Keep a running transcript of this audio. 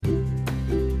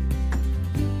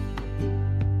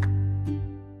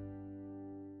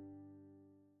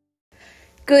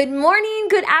Good morning,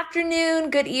 good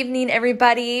afternoon, good evening,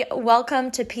 everybody.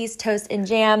 Welcome to Peace, Toast, and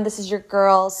Jam. This is your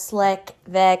girl, Slick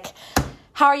Vic.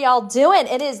 How are y'all doing?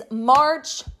 It is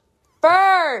March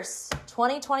 1st,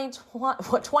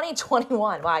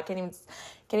 2021. Wow, I can't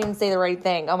even say the right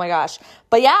thing. Oh my gosh.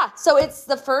 But yeah, so it's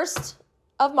the 1st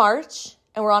of March,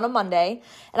 and we're on a Monday.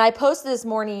 And I posted this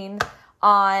morning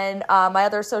on my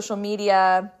other social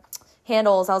media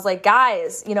handles. I was like,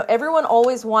 guys, everyone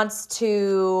always wants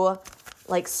to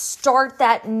start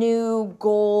that new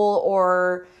goal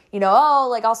or,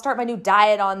 I'll start my new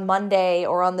diet on Monday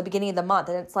or on the beginning of the month.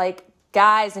 And it's like,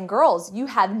 guys and girls, you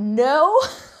have no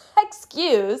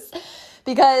excuse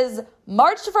because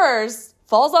March 1st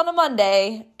falls on a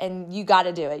Monday and you got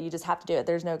to do it. You just have to do it.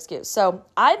 There's no excuse. So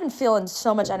I've been feeling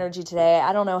so much energy today.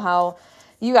 I don't know how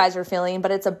you guys are feeling,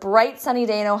 but it's a bright sunny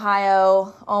day in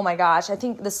Ohio. Oh my gosh. I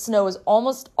think the snow is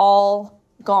almost all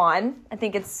gone. I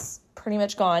think it's pretty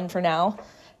much gone for now.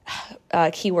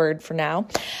 Keyword for now.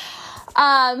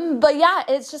 But yeah,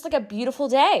 it's just like a beautiful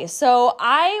day. So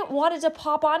I wanted to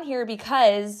pop on here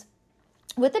because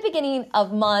with the beginning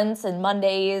of months and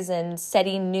Mondays and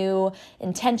setting new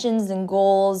intentions and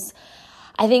goals,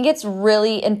 I think it's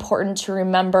really important to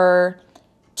remember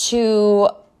to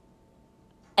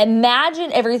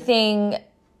imagine everything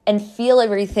and feel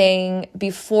everything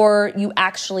before you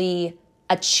actually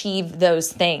achieve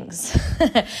those things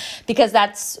because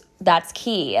that's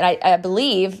key. And I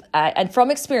believe, and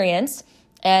from experience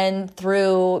and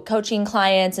through coaching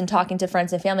clients and talking to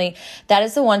friends and family, that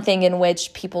is the one thing in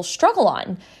which people struggle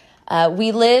on.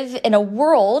 We live in a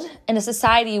world, in a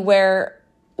society where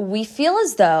we feel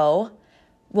as though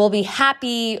we'll be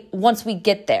happy once we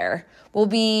get there. We'll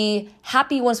be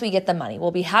happy once we get the money.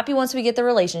 We'll be happy once we get the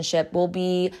relationship. We'll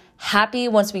be happy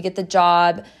once we get the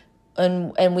job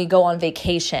and we go on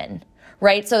vacation,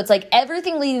 right? So it's like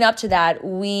everything leading up to that,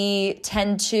 we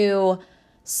tend to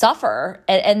suffer.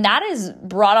 And that is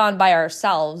brought on by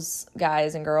ourselves,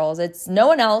 guys and girls. It's no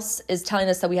one else is telling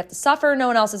us that we have to suffer. No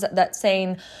one else is that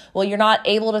saying, well, you're not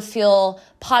able to feel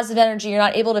positive energy. You're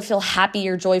not able to feel happy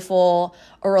or joyful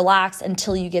or relaxed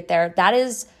until you get there. That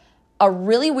is a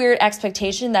really weird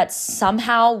expectation that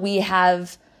somehow we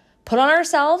have put on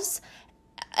ourselves.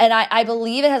 And I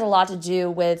believe it has a lot to do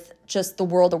with just the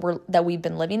world that we've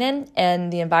been living in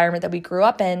and the environment that we grew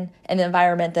up in and the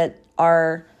environment that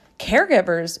our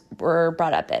caregivers were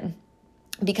brought up in.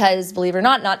 Because believe it or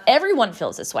not everyone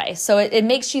feels this way. So it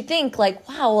makes you think like,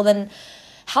 wow, well then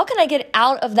how can I get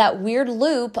out of that weird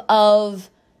loop of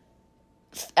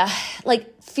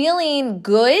feeling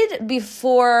good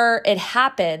before it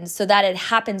happens so that it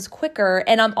happens quicker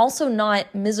and I'm also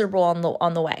not miserable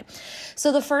on the way.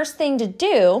 So the first thing to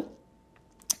do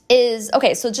is,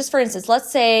 okay, so just for instance, let's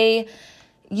say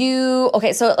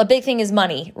so a big thing is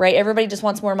money, right? Everybody just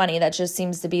wants more money. That just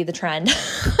seems to be the trend.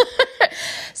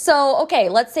 So, okay,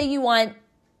 let's say you want,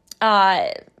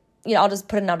 I'll just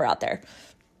put a number out there.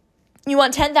 You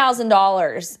want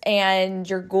 $10,000 and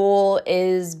your goal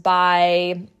is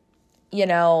by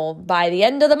the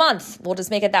end of the month. We'll just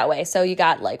make it that way. So you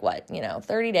got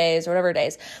 30 days or whatever it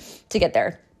is to get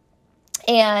there.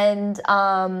 And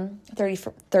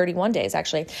 31 days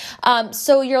actually.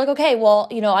 So you're like, okay, well,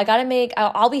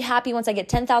 I'll be happy once I get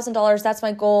 $10,000. That's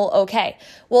my goal. Okay.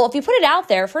 Well, if you put it out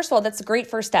there, first of all, that's a great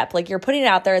first step. Like you're putting it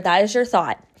out there. That is your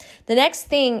thought. The next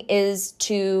thing is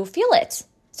to feel it.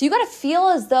 So you got to feel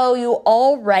as though you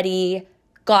already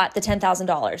got the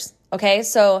 $10,000. Okay.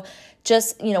 So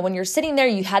just, when you're sitting there,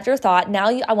 you had your thought. Now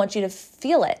I want you to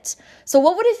feel it. So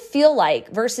what would it feel like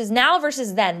versus now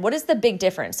versus then? What is the big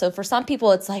difference? So for some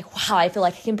people, it's like, wow, I feel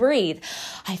like I can breathe.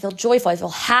 I feel joyful. I feel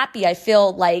happy. I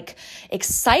feel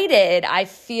excited. I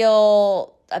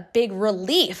feel a big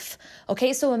relief.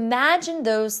 Okay. So imagine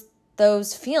those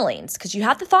feelings because you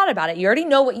have the thought about it. You already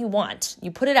know what you want.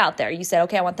 You put it out there. You said,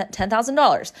 okay, I want that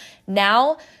 $10,000.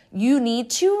 Now you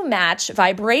need to match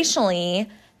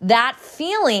vibrationally that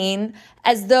feeling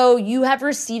as though you have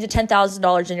received a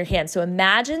 $10,000 in your hand. So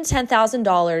imagine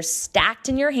 $10,000 stacked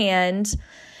in your hand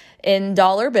in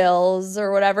dollar bills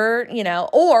or whatever,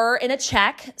 or in a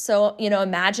check. So,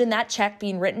 imagine that check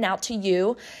being written out to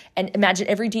you and imagine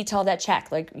every detail of that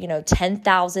check,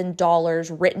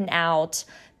 $10,000 written out,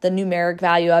 the numeric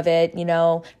value of it,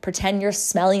 pretend you're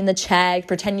smelling the check,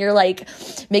 pretend you're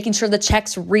making sure the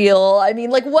check's real. I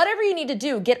mean, whatever you need to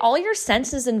do, get all your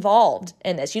senses involved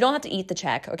in this. You don't have to eat the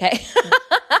check, okay?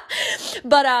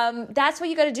 But that's what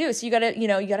you got to do. So you got to,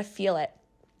 you got to feel it.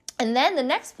 And then the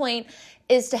next point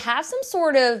is to have some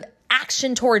sort of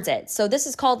action towards it. So this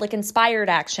is called inspired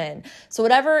action. So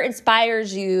whatever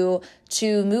inspires you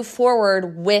to move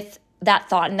forward with that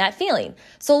thought and that feeling.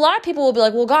 So a lot of people will be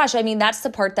like, well, gosh, I mean, that's the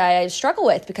part that I struggle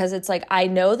with, because it's like, I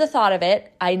know the thought of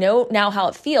it. I know now how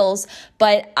it feels,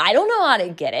 but I don't know how to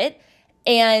get it.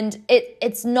 And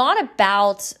it's not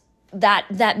about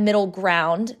that middle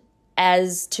ground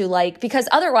as to like, because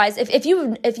otherwise, if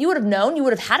you would have known, you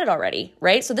would have had it already,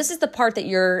 right? So this is the part that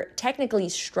you're technically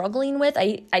struggling with.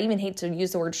 I even hate to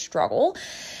use the word struggle,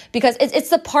 because it's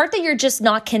the part that you're just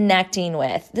not connecting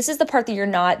with. This is the part that you're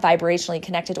not vibrationally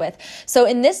connected with. So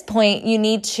in this point, you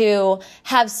need to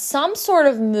have some sort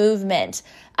of movement.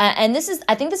 And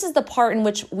I think this is the part in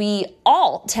which we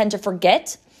all tend to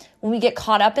forget when we get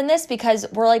caught up in this, because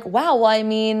we're like, wow, well, I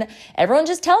mean, everyone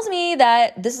just tells me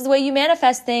that this is the way you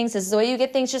manifest things. This is the way you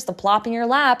get things just to plop in your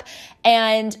lap.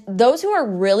 And those who are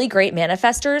really great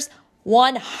manifestors,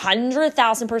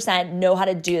 100,000% know how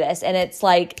to do this. And it's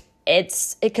like,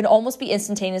 it can almost be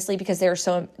instantaneously, because they're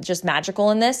so just magical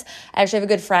in this. I actually have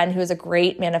a good friend who is a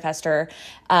great manifester.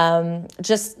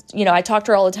 I talk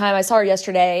to her all the time. I saw her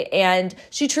yesterday, and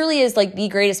she truly is like the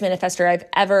greatest manifester I've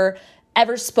ever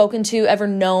spoken to, ever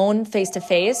known face to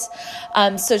face.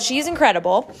 So she's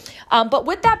incredible. But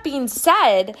with that being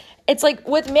said, it's like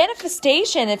with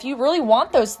manifestation, if you really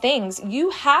want those things,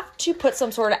 you have to put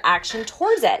some sort of action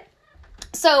towards it.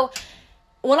 So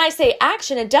when I say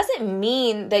action, it doesn't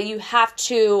mean that you have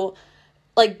to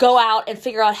like go out and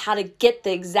figure out how to get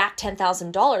the exact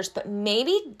 $10,000, but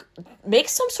maybe make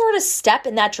some sort of step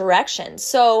in that direction.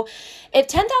 So if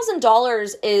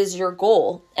 $10,000 is your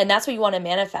goal and that's what you want to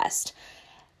manifest,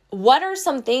 what are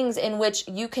some things in which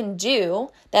you can do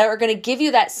that are going to give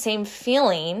you that same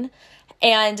feeling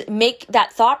and make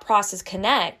that thought process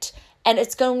connect? And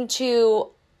it's going to,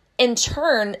 in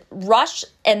turn, rush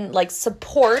and like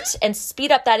support and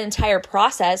speed up that entire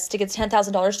process to get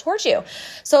 $10,000 towards you.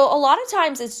 So a lot of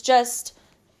times if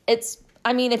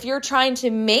you're trying to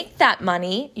make that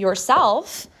money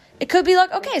yourself, it could be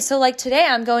like, okay, so like today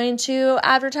I'm going to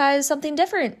advertise something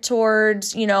different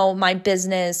towards, my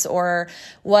business or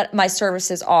what my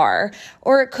services are.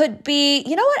 Or it could be,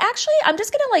 you know what, actually, I'm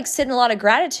just going to like sit in a lot of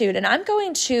gratitude, and I'm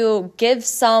going to give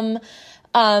some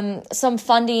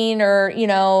funding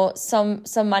or,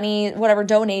 some money, whatever,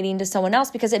 donating to someone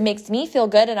else, because it makes me feel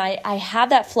good. And I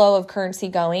have that flow of currency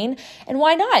going, and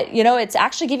why not? It's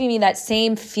actually giving me that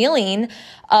same feeling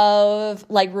of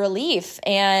like relief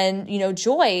and,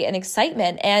 joy and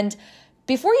excitement. And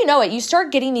before you know it, you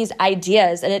start getting these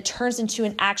ideas, and it turns into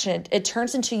an action. It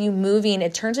turns into you moving.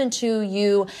 It turns into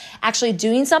you actually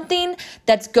doing something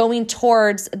that's going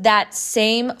towards that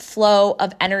same flow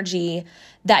of energy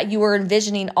that you were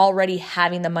envisioning already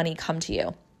having the money come to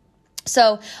you.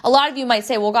 So a lot of you might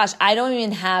say, well, gosh, I don't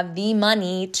even have the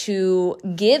money to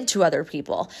give to other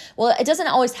people. Well, it doesn't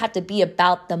always have to be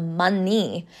about the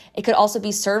money. It could also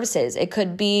be services. It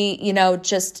could be,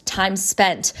 just time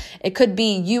spent. It could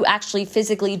be you actually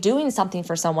physically doing something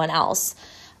for someone else.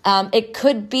 It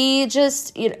could be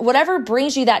just whatever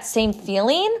brings you that same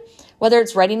feeling, whether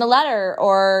it's writing a letter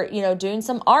or, doing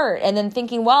some art, and then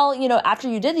thinking, well, after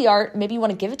you did the art, maybe you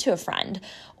want to give it to a friend.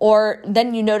 Or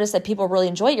then you notice that people really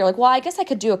enjoy it. You're like, well, I guess I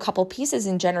could do a couple pieces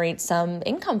and generate some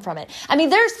income from it. I mean,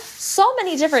 there's so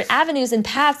many different avenues and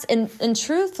paths. And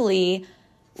truthfully,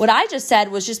 what I just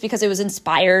said was just because it was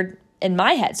inspired in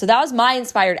my head. So that was my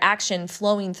inspired action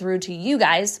flowing through to you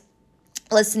guys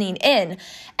listening in.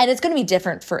 And it's going to be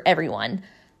different for everyone.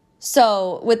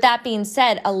 So with that being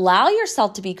said, allow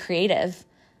yourself to be creative.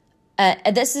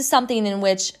 This is something in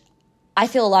which I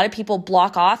feel a lot of people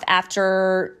block off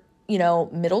after,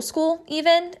 middle school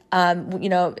even,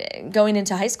 going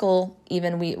into high school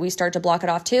even, we start to block it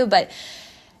off too. But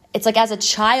it's like as a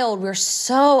child, we're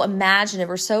so imaginative,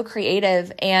 we're so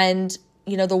creative, and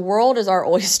the world is our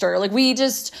oyster. Like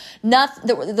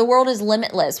the world is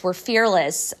limitless. We're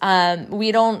fearless.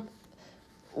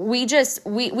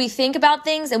 We think about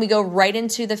things and we go right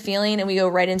into the feeling and we go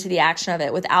right into the action of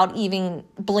it without even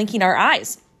blinking our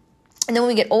eyes. And then when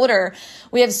we get older,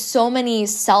 we have so many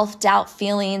self-doubt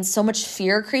feelings, so much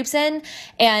fear creeps in.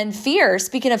 And fear,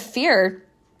 speaking of fear,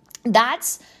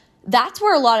 that's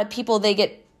where a lot of people,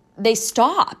 they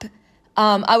stop.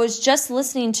 I was just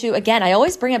listening to, again, I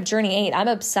always bring up Journey 8. I'm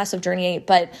obsessed with Journey 8,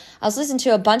 but I was listening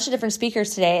to a bunch of different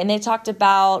speakers today, and they talked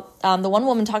about, the one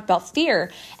woman talked about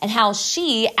fear and how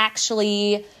she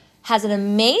actually has an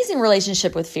amazing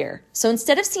relationship with fear. So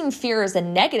instead of seeing fear as a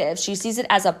negative, she sees it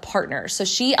as a partner. So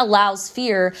she allows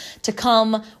fear to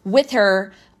come with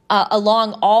her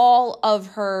along all of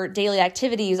her daily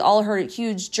activities, all her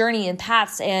huge journey and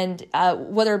paths, and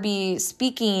whether it be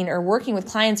speaking or working with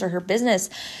clients or her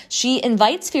business, she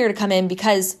invites fear to come in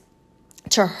because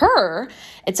to her,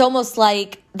 It's almost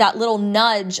like that little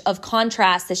nudge of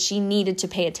contrast that she needed to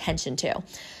pay attention to.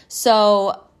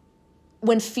 So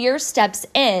when fear steps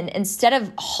in, instead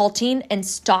of halting and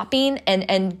stopping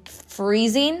and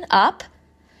freezing up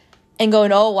and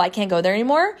going, oh, I can't go there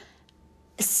anymore,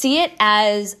 see it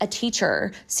as a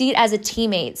teacher, see it as a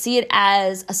teammate, see it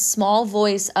as a small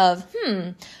voice of,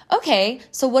 okay,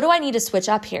 so what do I need to switch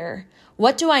up here?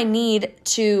 What do I need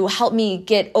to help me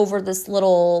get over this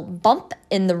little bump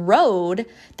in the road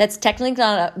that's technically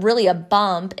not really a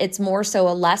bump? It's more so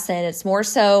a lesson. It's more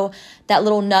so that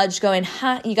little nudge going,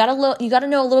 you got to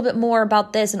know a little bit more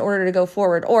about this in order to go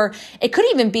forward. Or it could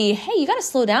even be, hey, you got to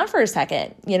slow down for a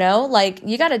second, like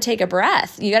you got to take a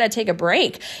breath. You got to take a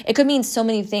break. It could mean so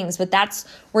many things, but that's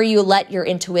where you let your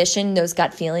intuition, those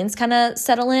gut feelings kind of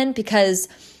settle in, because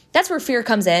that's where fear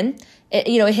comes in. It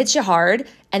hits you hard,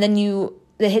 and then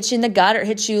it hits you in the gut, or it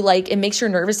hits you like, it makes your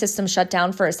nervous system shut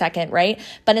down for a second, right?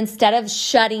 But instead of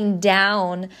shutting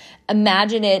down,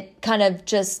 imagine it kind of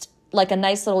just like a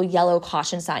nice little yellow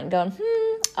caution sign going,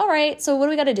 all right, so what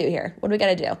do we got to do here? What do we got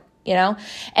to do?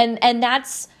 And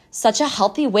that's such a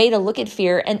healthy way to look at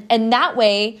fear. And that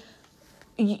way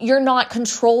you're not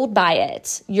controlled by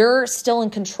it. You're still in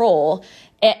control.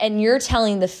 And you're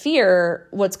telling the fear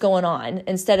what's going on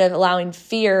instead of allowing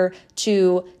fear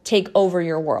to take over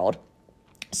your world.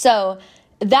 So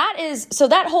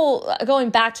that whole,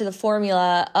 going back to the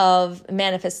formula of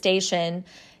manifestation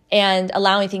and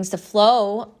allowing things to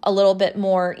flow a little bit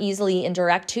more easily and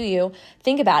direct to you,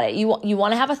 think about it. You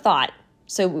want to have a thought.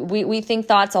 So we think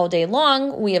thoughts all day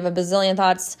long. We have a bazillion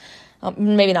thoughts,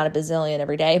 maybe not a bazillion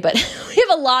every day, but we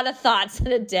have a lot of thoughts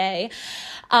in a day.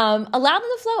 Allow them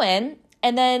to flow in.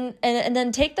 And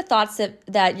then take the thoughts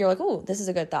that you're like, oh, this is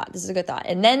a good thought. This is a good thought.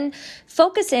 And then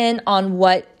focus in on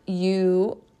what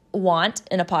you want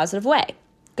in a positive way.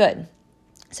 Good.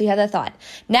 So you have that thought.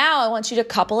 Now I want you to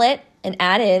couple it and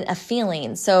add in a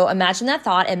feeling. So imagine that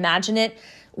thought, imagine it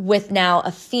with now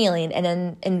a feeling, and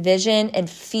then envision and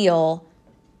feel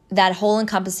that whole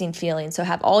encompassing feeling. So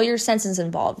have all your senses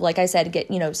involved. Like I said,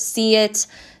 see it,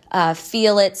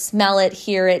 feel it, smell it,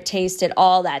 hear it, taste it,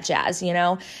 all that jazz,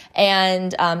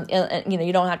 and,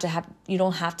 you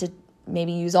don't have to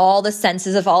maybe use all the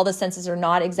senses if all the senses are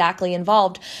not exactly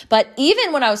involved. But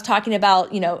even when I was talking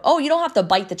about, you don't have to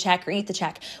bite the check or eat the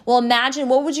check. Well, imagine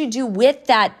what would you do with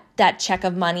that check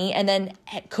of money, and then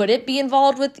could it be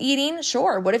involved with eating?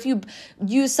 Sure. What if you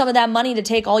use some of that money to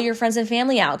take all your friends and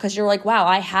family out because you're like, wow,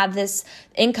 I have this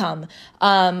income,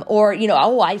 or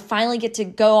I finally get to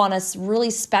go on a really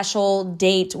special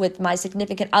date with my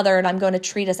significant other, and I'm going to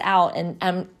treat us out, and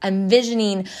I'm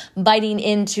envisioning biting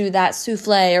into that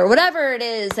souffle or whatever it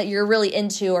is that you're really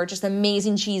into, or just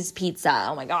amazing cheese pizza.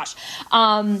 Oh my gosh.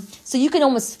 So you can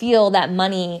almost feel that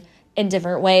money in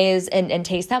different ways and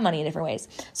taste that money in different ways.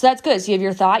 So that's good. So you have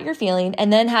your thought, your feeling,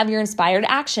 and then have your inspired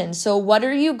action. So what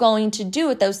are you going to do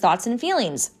with those thoughts and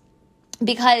feelings?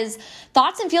 Because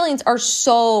thoughts and feelings are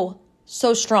so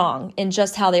strong in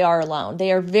just how they are alone.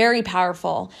 They are very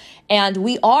powerful, and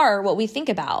we are what we think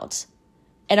about.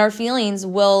 And our feelings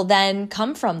will then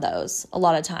come from those a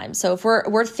lot of times. So if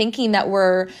we're thinking that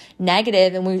we're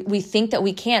negative and we think that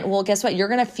we can't, well, guess what? You're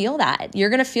going to feel that. You're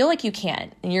going to feel like you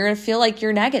can't. And you're going to feel like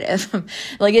you're negative.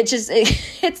 Like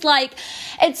it's like,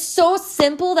 it's so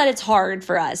simple that it's hard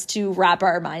for us to wrap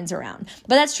our minds around.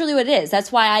 But that's truly what it is.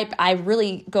 That's why I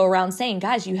really go around saying,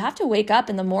 guys, you have to wake up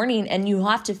in the morning and you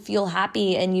have to feel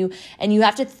happy, and you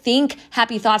have to think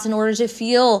happy thoughts in order to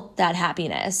feel that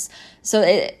happiness. So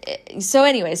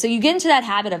anyway, so you get into that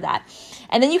habit of that,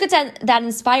 and then you get that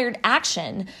inspired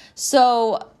action.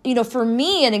 So, for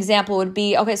me, an example would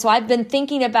be, okay, so I've been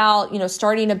thinking about,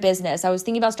 starting a business. I was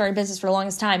thinking about starting a business for the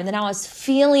longest time. And then I was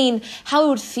feeling how it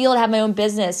would feel to have my own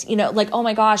business, like, oh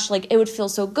my gosh, like it would feel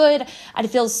so good. I'd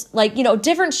feel like,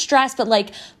 different stress, but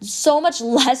like so much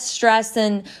less stress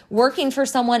than working for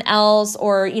someone else,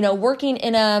 or, working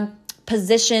in a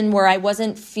position where I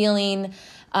wasn't feeling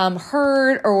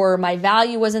heard, or my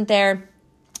value wasn't there.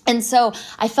 And so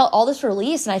I felt all this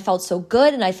release, and I felt so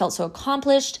good, and I felt so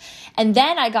accomplished. And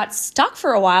then I got stuck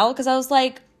for a while because I was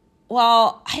like,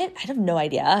 well, I have no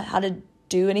idea how to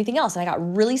do anything else. And I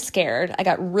got really scared. I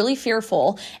got really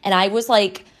fearful. And I was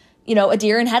like, a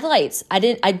deer in headlights. I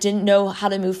didn't know how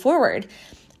to move forward.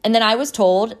 And then I was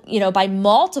told, by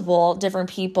multiple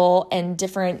different people and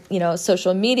different,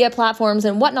 social media platforms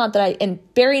and whatnot,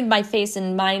 and buried my face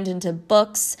and mind into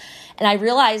books. And I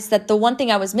realized that the one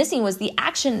thing I was missing was the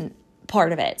action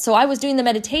part of it. So I was doing the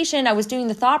meditation, I was doing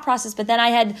the thought process, but then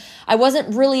I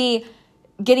wasn't really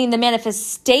getting the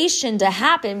manifestation to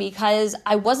happen because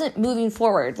I wasn't moving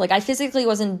forward. Like I physically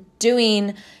wasn't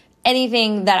doing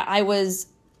anything that I was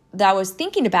I was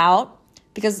thinking about,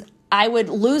 because I would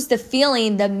lose the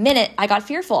feeling the minute I got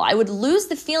fearful. I would lose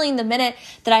the feeling the minute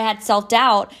that I had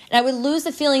self-doubt. And I would lose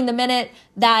the feeling the minute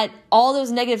that all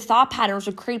those negative thought patterns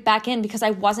would creep back in because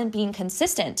I wasn't being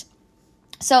consistent.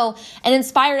 So an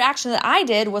inspired action that I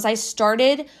did was I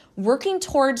started working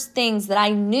towards things that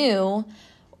I knew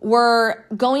were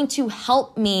going to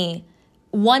help me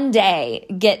one day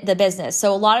get the business.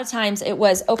 So a lot of times it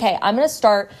was, okay, I'm going to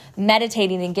start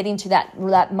meditating and getting to that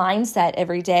mindset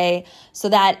every day so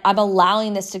that I'm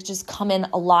allowing this to just come in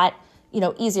a lot,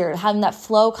 easier, having that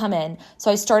flow come in. So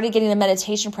I started getting a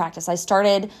meditation practice. I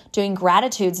started doing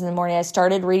gratitudes in the morning. I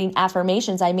started reading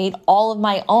affirmations. I made all of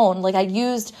my own. Like I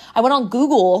went on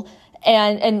Google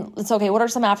and it's okay, what are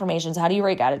some affirmations? How do you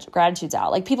write gratitudes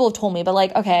out? Like people have told me, but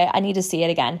like, okay, I need to see it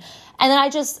again. And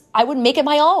then I would make it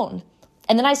my own.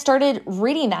 And then I started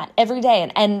reading that every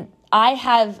day. And I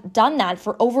have done that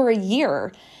for over a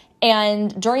year.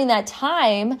 And during that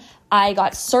time, I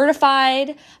got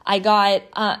certified. I got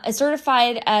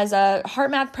certified as a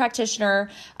heart math practitioner.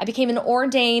 I became an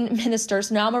ordained minister.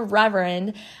 So now I'm a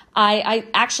reverend. I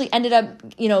actually ended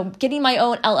up, getting my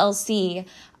own LLC.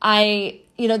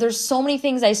 There's so many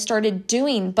things I started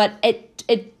doing, but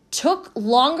it took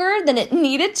longer than it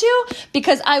needed to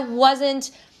because I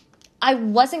wasn't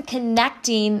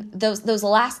connecting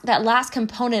that last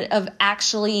component of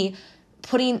actually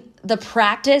putting the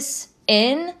practice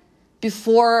in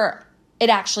before it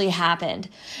actually happened.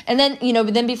 And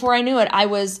then before I knew it, I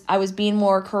was being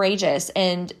more courageous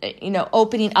and,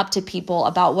 opening up to people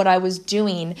about what I was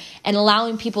doing and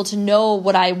allowing people to know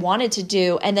what I wanted to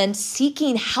do, and then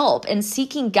seeking help and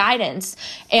seeking guidance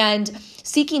and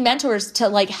seeking mentors to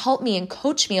like help me and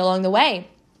coach me along the way.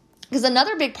 Because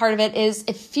another big part of it is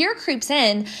if fear creeps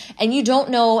in and you don't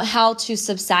know how to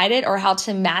subside it or how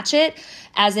to match it,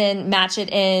 as in match it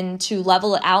in to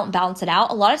level it out and balance it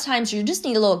out, a lot of times you just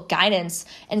need a little guidance,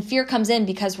 and fear comes in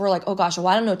because we're like, oh gosh, well,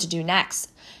 I don't know what to do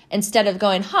next. Instead of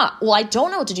going, well, I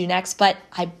don't know what to do next, but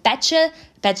I bet you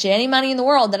any money in the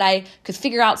world that I could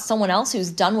figure out someone else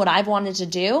who's done what I've wanted to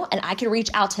do, and I could reach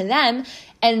out to them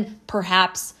and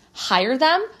perhaps hire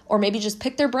them or maybe just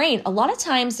pick their brain. A lot of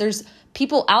times there's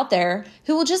people out there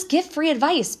who will just give free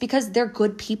advice because they're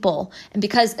good people and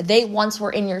because they once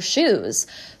were in your shoes.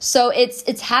 So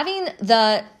it's having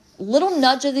the little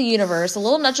nudge of the universe, a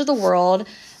little nudge of the world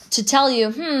to tell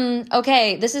you,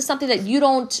 okay, this is something that you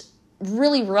don't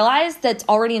really realize that's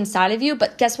already inside of you,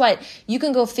 but guess what? You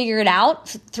can go figure it out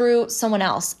through someone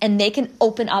else, and they can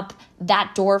open up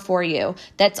that door for you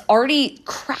that's already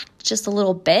cracked just a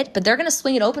little bit, but they're going to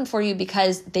swing it open for you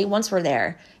because they once were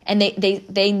there, and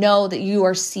they know that you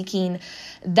are seeking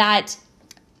that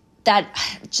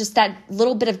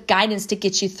little bit of guidance to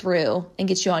get you through and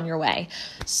get you on your way.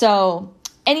 So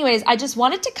anyways, I just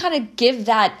wanted to kind of give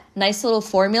that nice little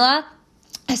formula.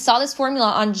 I saw this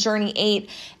formula on Journey 8,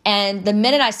 and the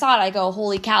minute I saw it, I go,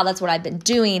 holy cow, that's what I've been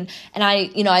doing. And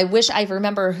I wish I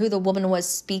remember who the woman was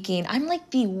speaking. I'm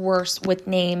like the worst with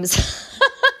names.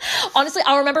 Honestly,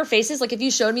 I'll remember faces. Like if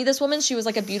you showed me this woman, she was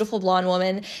like a beautiful blonde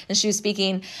woman and she was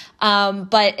speaking.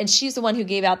 And she's the one who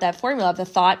gave out that formula of the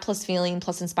thought plus feeling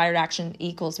plus inspired action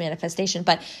equals manifestation.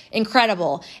 But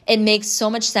incredible. It makes so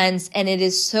much sense, and it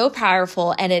is so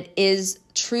powerful, and it is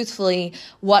truthfully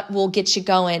what will get you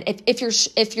going.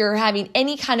 If you're having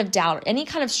any kind of doubt, any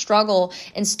kind of struggle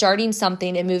in starting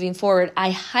something and moving forward,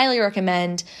 I highly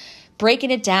recommend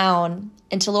breaking it down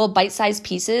into little bite-sized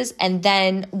pieces. And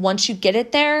then once you get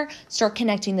it there, start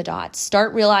connecting the dots.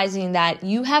 Start realizing that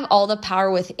you have all the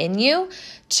power within you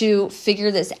to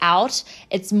figure this out.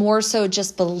 It's more so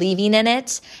just believing in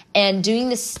it and doing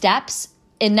the steps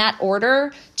in that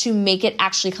order to make it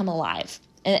actually come alive.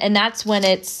 And that's when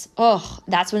it's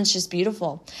just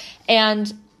beautiful.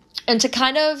 And to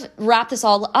kind of wrap this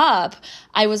all up,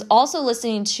 I was also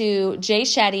listening to Jay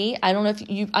Shetty. I don't know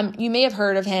if you may have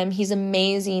heard of him. He's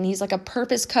amazing. He's like a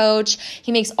purpose coach.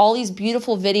 He makes all these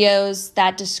beautiful videos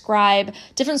that describe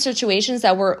different situations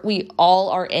that we all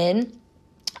are in.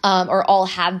 Or all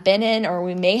have been in, or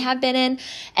we may have been in.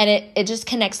 And it just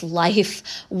connects life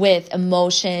with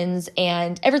emotions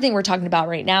and everything we're talking about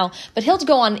right now. But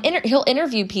he'll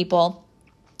interview people.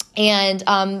 And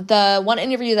the one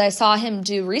interview that I saw him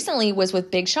do recently was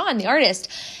with Big Sean, the artist.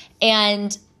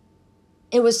 And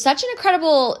it was such an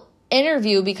incredible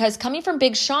interview because coming from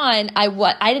Big Sean, I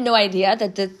had no idea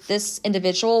that this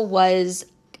individual was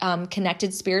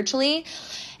connected spiritually.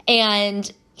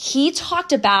 And he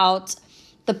talked about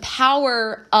the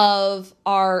power of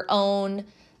our own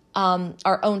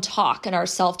our own talk and our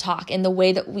self-talk and the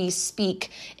way that we speak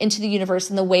into the universe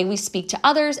and the way we speak to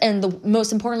others and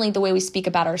most importantly, the way we speak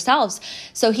about ourselves.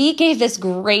 So he gave this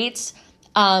great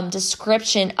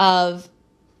description of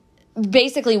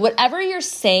basically whatever you're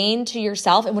saying to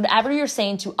yourself and whatever you're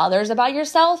saying to others about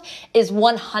yourself is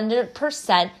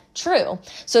 100% true.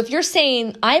 So if you're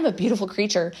saying, I am a beautiful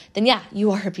creature, then yeah,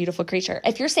 you are a beautiful creature.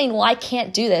 If you're saying, well, I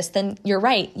can't do this, then you're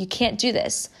right. You can't do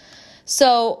this.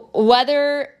 So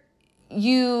whether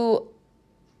you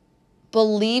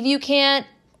believe you can't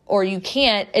or you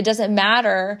can't, it doesn't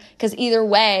matter, because either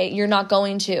way, you're not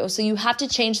going to. So you have to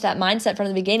change that mindset from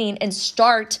the beginning and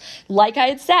start, like I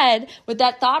had said, with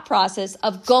that thought process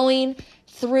of going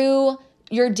through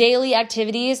your daily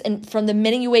activities and from the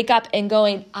minute you wake up and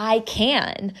going, I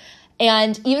can.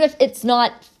 And even if it's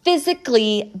not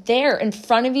physically there in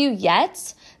front of you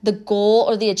yet, the goal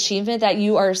or the achievement that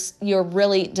you're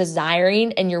really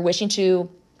desiring and you're wishing to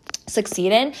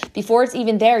succeed in, before it's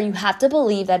even there, you have to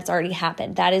believe that it's already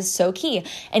happened. That is so key.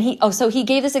 And so he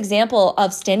gave this example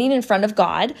of standing in front of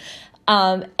God,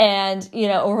 and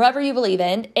or whoever you believe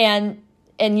in,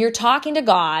 and you're talking to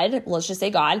God, let's just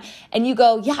say God, and you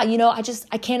go, yeah,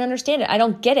 I can't understand it. I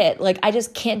don't get it. Like, I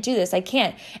just can't do this. I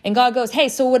can't. And God goes, hey,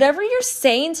 so whatever you're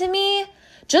saying to me,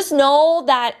 just know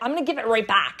that I'm going to give it right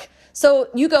back. So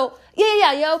you go,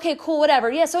 yeah, okay, cool,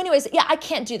 whatever. Yeah, so anyways, yeah, I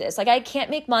can't do this. Like, I can't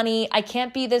make money. I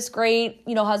can't be this great,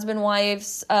 husband, wife,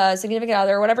 significant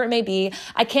other, whatever it may be.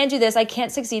 I can't do this. I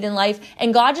can't succeed in life.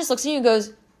 And God just looks at you and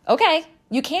goes, okay,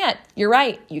 you can't. You're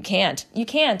right. You can't. You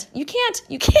can't. You can't.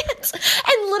 You can't.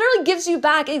 And literally gives you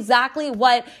back exactly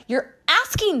what you're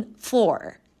asking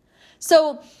for.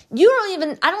 So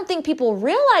I don't think people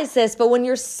realize this, but when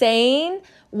you're saying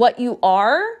what you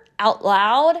are out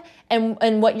loud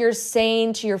and what you're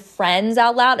saying to your friends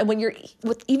out loud, and when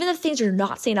with even the things you're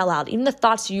not saying out loud, even the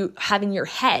thoughts you have in your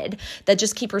head that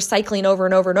just keep recycling over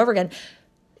and over and over again,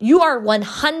 you are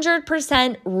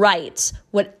 100% right.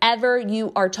 Whatever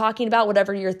you are talking about,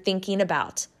 whatever you're thinking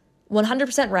about,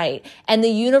 100% right. And the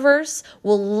universe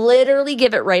will literally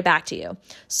give it right back to you.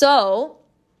 So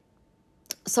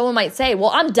someone might say, well,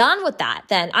 I'm done with that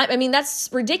then. I mean, that's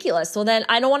ridiculous. So then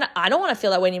I don't want to feel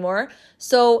that way anymore.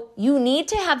 So you need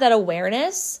to have that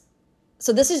awareness.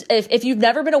 So this is, if you've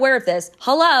never been aware of this,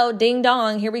 hello, ding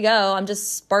dong, here we go. I'm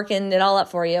just sparking it all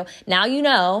up for you. Now you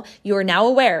are now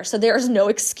aware. So there is no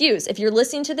excuse. If you're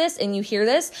listening to this and you hear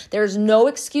this, there's no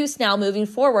excuse now moving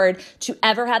forward to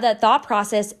ever have that thought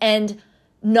process and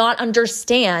not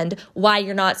understand why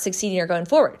you're not succeeding or going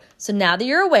forward. So now that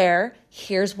you're aware,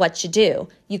 here's what you do.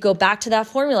 You go back to that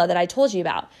formula that I told you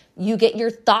about. You get your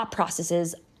thought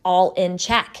processes all in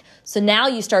check. So now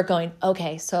you start going,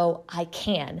 okay, so I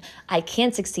can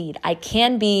succeed. I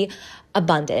can be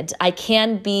abundant. I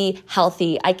can be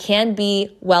healthy. I can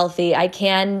be wealthy. I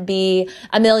can be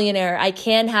a millionaire. I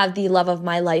can have the love of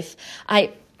my life.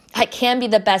 I can be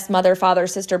the best mother, father,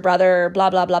 sister, brother, blah,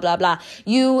 blah, blah, blah, blah.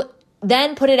 You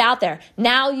then put it out there.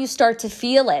 Now you start to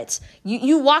feel it.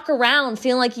 You walk around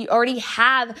feeling like you already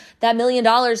have that $1 million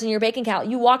in your bank account.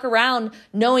 You walk around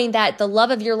knowing that the love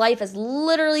of your life is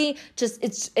literally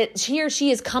just, he or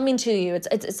she is coming to you.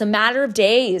 It's a matter of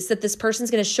days that this person's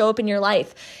going to show up in your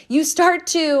life. You start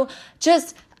to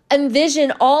just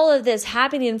envision all of this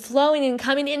happening and flowing and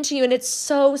coming into you, and it's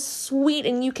so sweet,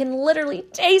 and you can literally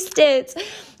taste it.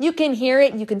 You can hear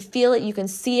it, you can feel it, you can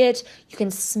see it, you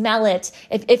can smell it.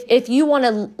 If you want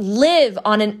to live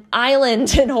on an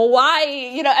island in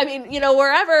Hawaii,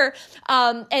 wherever,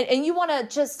 and you want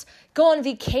to just go on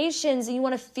vacations and you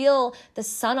want to feel the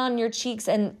sun on your cheeks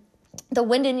and the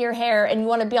wind in your hair and you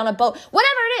want to be on a boat,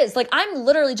 whatever it is, like I'm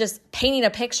literally just painting a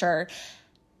picture.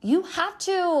 You have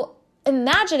to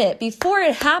imagine it before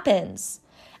it happens.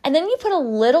 And then you put a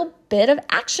little bit of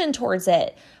action towards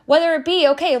it. Whether it be,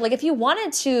 okay, like if you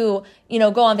wanted to,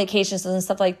 go on vacations and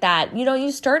stuff like that,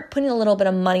 you start putting a little bit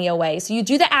of money away. So you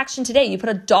do the action today. You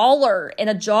put $1 in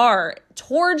a jar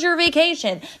towards your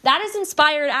vacation. That is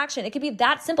inspired action. It could be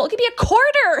that simple. It could be a quarter.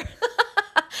 Or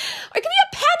it could be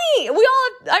a penny.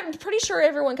 I'm pretty sure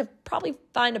everyone could probably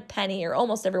find a penny, or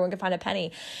almost everyone could find a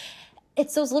penny.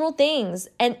 It's those little things.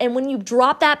 And when you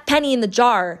drop that penny in the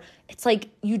jar, it's like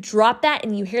you drop that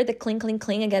and you hear the cling, cling,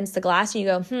 cling against the glass and you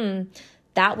go,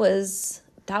 that was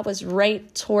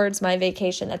right towards my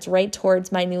vacation. That's right towards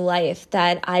my new life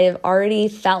that I have already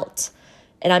felt.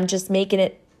 And I'm just making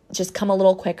it just come a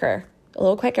little quicker.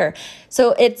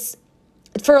 So it's,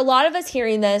 for a lot of us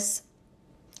hearing this,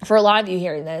 for a lot of you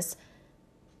hearing this,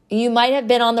 you might have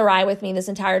been on the ride with me this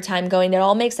entire time going, it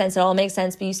all makes sense,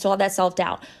 but you still have that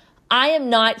self-doubt. I am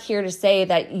not here to say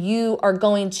that you are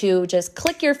going to just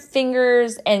click your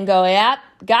fingers and go, yep,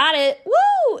 got it.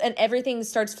 Woo! And everything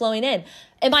starts flowing in.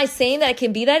 Am I saying that it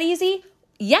can be that easy?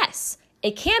 Yes,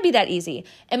 it can be that easy.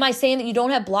 Am I saying that you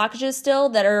don't have blockages still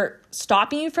that are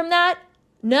stopping you from that?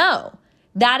 No.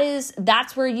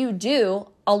 That's where you do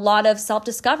a lot of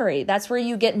self-discovery. That's where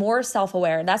you get more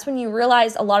self-aware. That's when you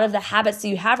realize a lot of the habits that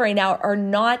you have right now are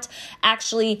not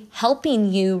actually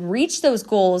helping you reach those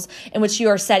goals in which you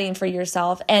are setting for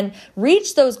yourself and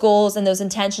reach those goals and those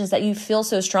intentions that you feel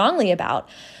so strongly about.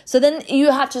 So then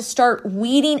you have to start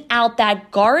weeding out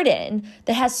that garden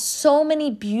that has so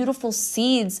many beautiful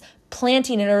seeds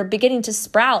planting and are beginning to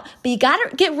sprout, but you got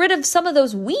to get rid of some of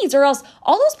those weeds or else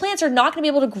all those plants are not going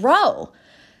to be able to grow.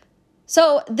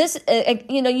 So this,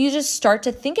 you just start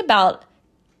to think about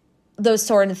those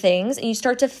sort of things and you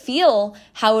start to feel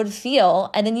how it would feel.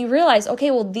 And then you realize, okay,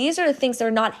 well, these are the things that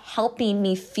are not helping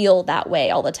me feel that way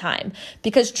all the time,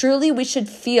 because truly we should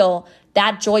feel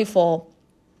that joyful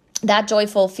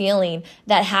feeling,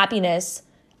 that happiness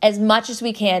as much as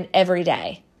we can every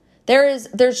day.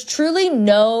 There's truly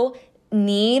no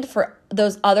need for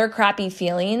those other crappy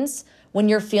feelings when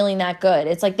you're feeling that good.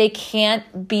 It's like they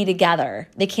can't be together.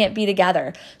 They can't be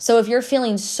together. So if you're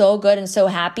feeling so good and so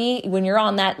happy, when you're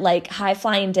on that like high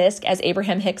flying disc, as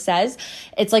Abraham Hicks says,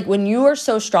 it's like when you are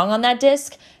so strong on that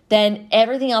disc, then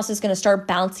everything else is going to start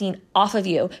bouncing off of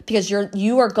you because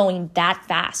you are going that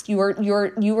fast. You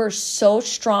are so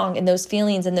strong in those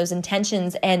feelings and those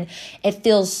intentions, and it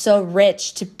feels so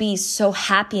rich to be so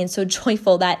happy and so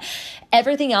joyful that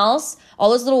everything else,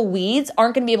 all those little weeds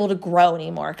aren't going to be able to grow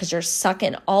anymore because you're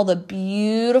sucking all the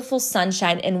beautiful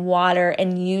sunshine and water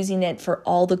and using it for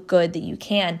all the good that you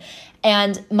can.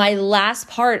 And my last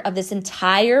part of this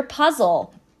entire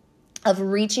puzzle of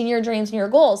reaching your dreams and your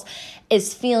goals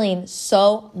is feeling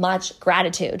so much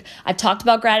gratitude. I've talked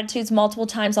about gratitudes multiple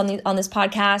times on this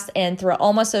podcast and throughout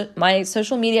all my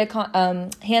social media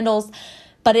handles,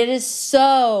 but it is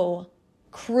so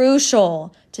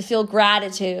crucial to feel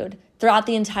gratitude throughout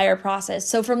the entire process.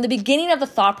 So from the beginning of the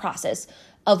thought process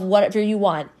of whatever you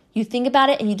want, you think about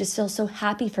it and you just feel so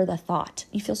happy for the thought.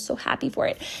 You feel so happy for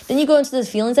it. Then you go into the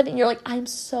feelings of it and you're like, I'm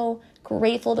so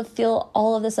grateful to feel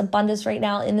all of this abundance right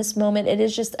now in this moment. It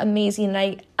is just amazing.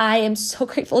 And I am so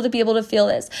grateful to be able to feel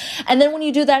this. And then when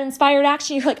you do that inspired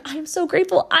action, you're like, I'm so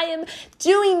grateful. I am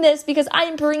doing this because I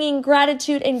am bringing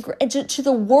gratitude and to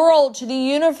the world, to the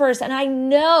universe. And I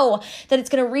know that it's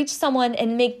going to reach someone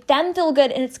and make them feel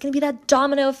good. And it's going to be that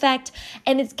domino effect.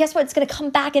 And guess what? It's going to come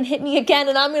back and hit me again.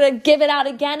 And I'm going to give it out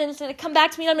again. And it's going to come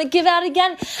back to me. And I'm going to give it out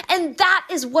again. And that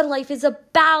is what life is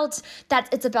about.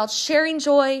 It's about sharing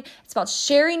joy. It's about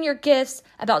sharing your gifts,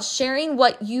 about sharing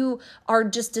what you are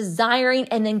just desiring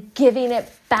and then giving it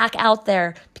back out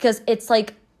there, because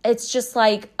it's just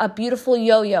like a beautiful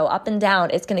yo-yo up and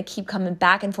down. It's going to keep coming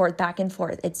back and forth, back and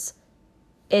forth.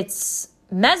 It's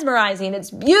mesmerizing. It's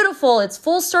beautiful. It's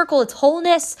full circle. It's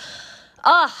wholeness.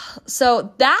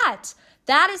 So that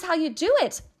is how you do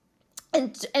it.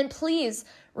 And please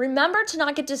remember to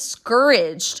not get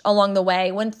discouraged along the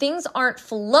way when things aren't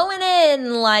flowing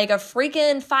in like a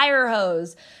freaking fire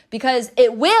hose, because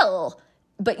it will.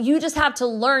 But you just have to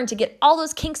learn to get all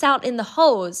those kinks out in the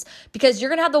hose, because you're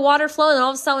going to have the water flow and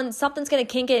all of a sudden something's going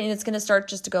to kink it and it's going to start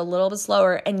just to go a little bit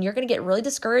slower and you're going to get really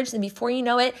discouraged. And before you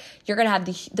know it, you're going to have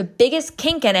the biggest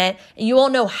kink in it and you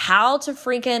won't know how to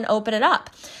freaking open it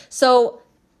up. So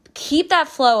keep that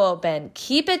flow open.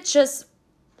 Keep it just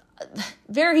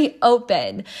very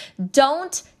open.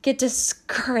 Don't get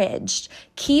discouraged.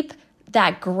 Keep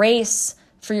that grace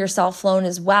for yourself flowing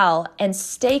as well, and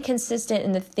stay consistent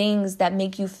in the things that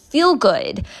make you feel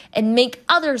good and make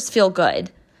others feel good.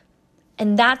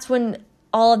 And that's when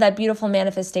all of that beautiful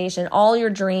manifestation, all your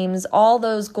dreams, all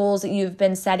those goals that you've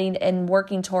been setting and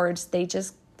working towards, they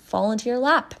just fall into your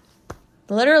lap,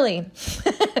 literally.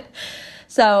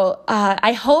 So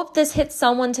I hope this hits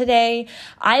someone today.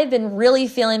 I've been really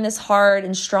feeling this hard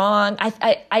and strong.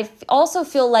 I also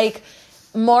feel like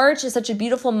March is such a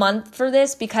beautiful month for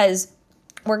this because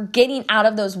we're getting out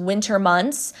of those winter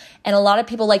months, and a lot of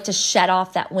people like to shed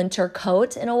off that winter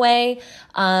coat in a way.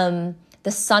 The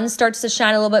sun starts to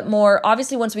shine a little bit more.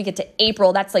 Obviously, once we get to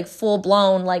April, that's like full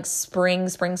blown like spring.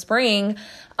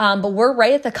 But we're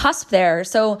right at the cusp there.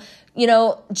 So,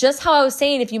 just how I was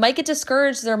saying, if you might get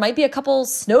discouraged, there might be a couple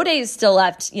snow days still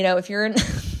left, if you're in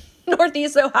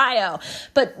Northeast Ohio,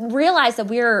 but realize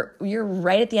that you're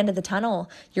right at the end of the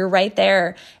tunnel. You're right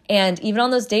there. And even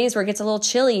on those days where it gets a little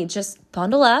chilly, just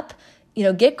bundle up,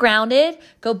 get grounded,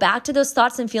 go back to those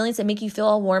thoughts and feelings that make you feel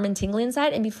all warm and tingly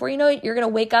inside. And before you know it, you're going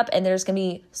to wake up and there's going to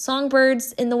be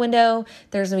songbirds in the window.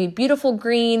 There's going to be beautiful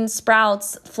green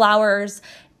sprouts, flowers,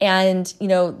 and,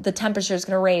 the temperature is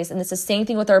going to raise. And it's the same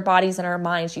thing with our bodies and our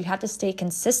minds. You have to stay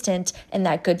consistent in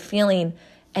that good feeling,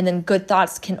 and then good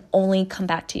thoughts can only come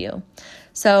back to you.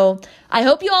 So I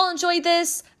hope you all enjoyed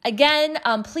this. Again,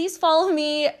 please follow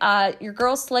me, your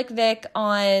girl Slick Vic,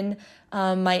 on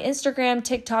my Instagram,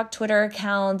 TikTok, Twitter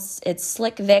accounts. It's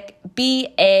Slick Vic,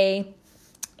 BA.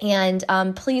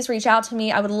 And please reach out to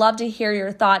me. I would love to hear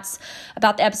your thoughts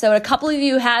about the episode. A couple of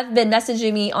you have been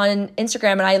messaging me on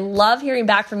Instagram, and I love hearing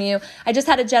back from you. I just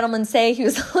had a gentleman say he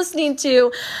was listening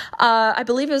to, I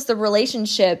believe it was the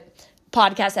relationship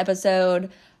podcast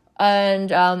episode,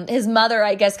 and his mother,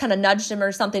 I guess, kind of nudged him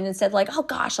or something and said, like, oh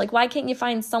gosh, like, why can't you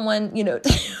find someone, who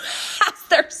has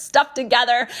their stuff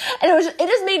together? And it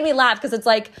just made me laugh, because it's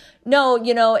like, no,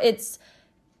 it's,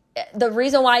 the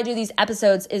reason why I do these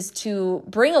episodes is to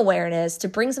bring awareness, to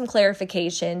bring some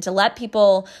clarification, to let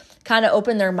people kind of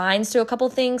open their minds to a couple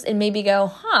things and maybe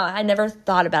go, I never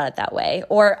thought about it that way.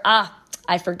 Or,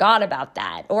 I forgot about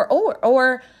that.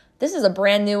 Or this is a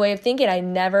brand new way of thinking. I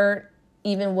never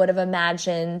even would have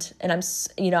imagined. And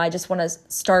I just want to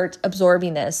start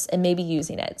absorbing this and maybe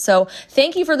using it. So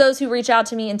thank you for those who reach out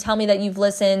to me and tell me that you've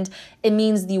listened. It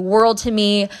means the world to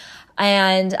me.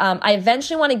 And I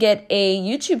eventually want to get a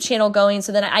YouTube channel going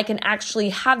so that I can actually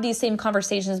have these same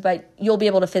conversations, but you'll be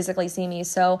able to physically see me.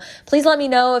 So please let me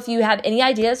know if you have any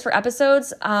ideas for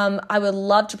episodes. I would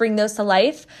love to bring those to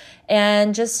life,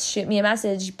 and just shoot me a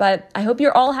message. But I hope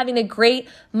you're all having a great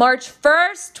March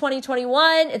 1st,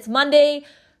 2021. It's Monday.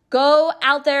 Go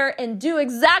out there and do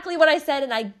exactly what I said,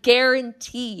 and I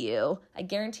guarantee you,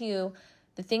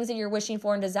 the things that you're wishing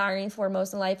for and desiring for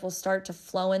most in life will start to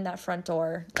flow in that front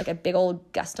door like a big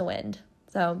old gust of wind.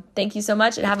 So thank you so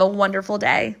much, and have a wonderful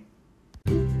day.